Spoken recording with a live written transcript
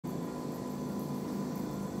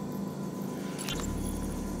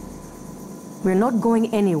We're not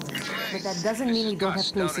going anywhere, but that doesn't mean we don't have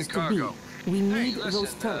Gus, down places in to be. cargo. We need Hey, those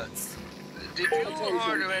listen, turrets. did you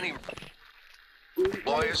order any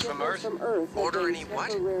lawyers from Earth? Order any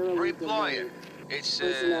what? Reployer. It's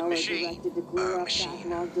a machine.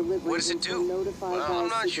 Machine. What does it do? Well, I'm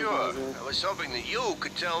not sure. I was hoping that you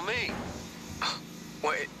could tell me.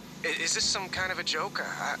 Wait, is this some kind of a joke?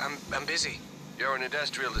 I'm busy. You're an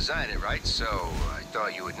industrial designer, right? So I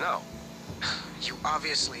thought you would know. You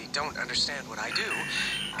obviously don't understand what I do,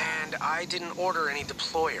 and I didn't order any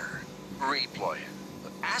deployer. Reployer.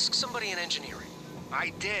 Ask somebody in engineering.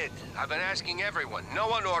 I did. I've been asking everyone. No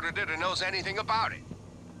one ordered it or knows anything about it.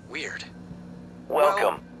 Weird.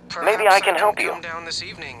 Welcome. Well, maybe I can help you. Come down this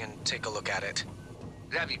evening and take a look at it.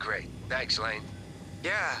 That'd be great. Thanks, Lane.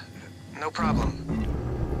 Yeah, no problem.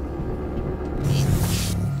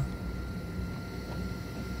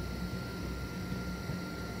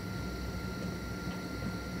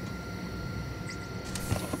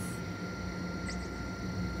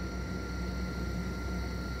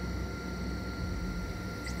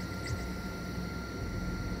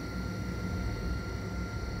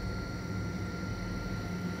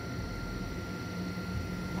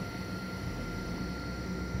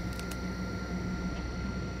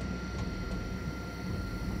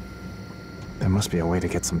 There must be a way to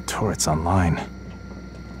get some turrets online.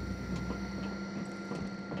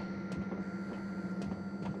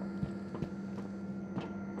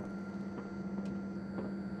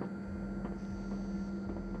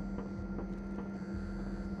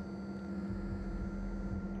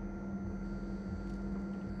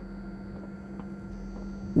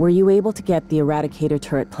 Were you able to get the Eradicator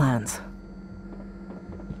turret plans?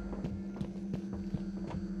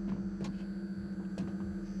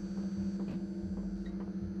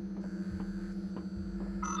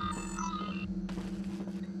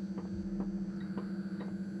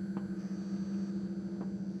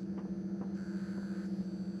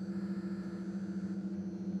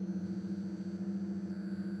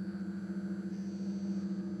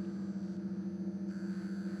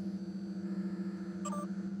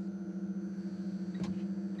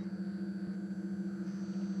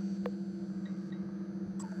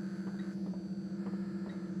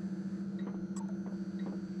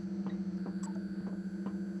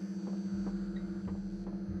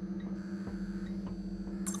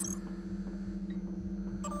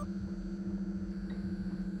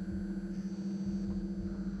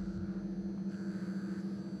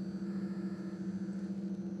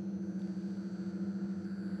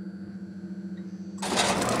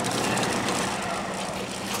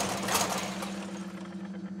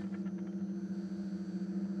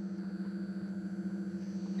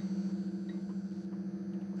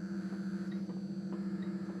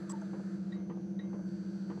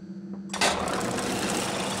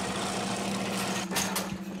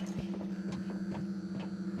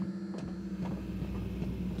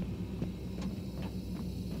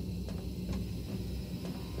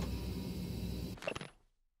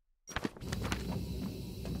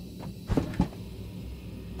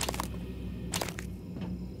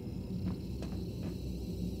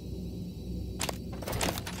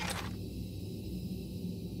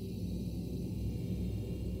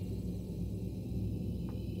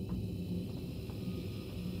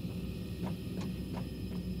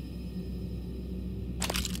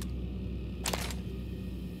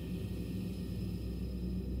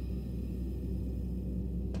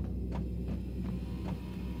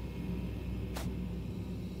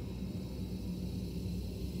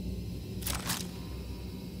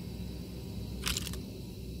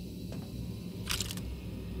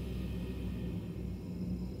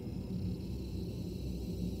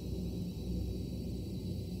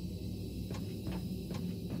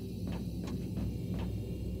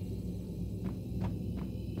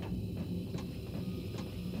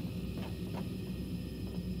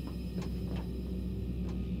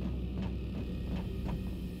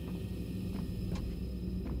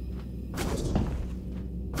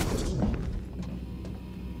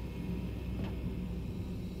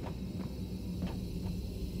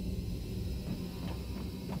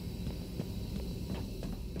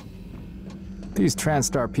 These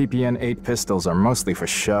TranStar PPN-8 pistols are mostly for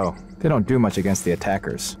show. They don't do much against the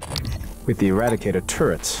attackers. With the Eradicator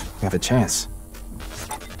turrets, we have a chance.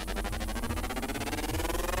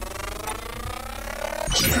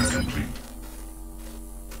 Scan complete.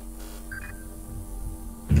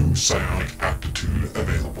 New psionic aptitude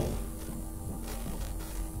available.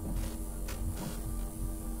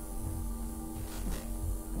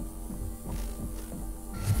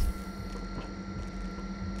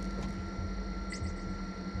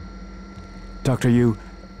 Doctor, you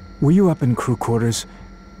were you up in crew quarters?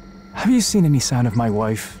 Have you seen any sign of my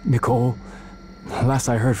wife, Nicole? Last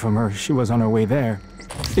I heard from her, she was on her way there.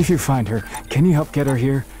 If you find her, can you help get her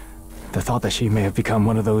here? The thought that she may have become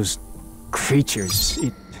one of those creatures,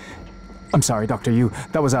 I'm sorry, Dr. Yu,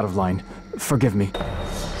 that was out of line. Forgive me.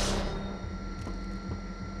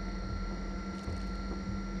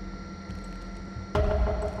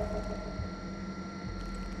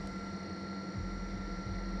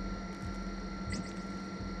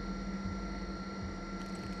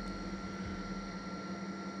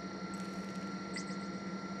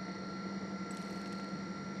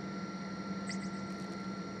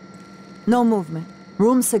 No movement.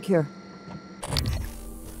 Room secure.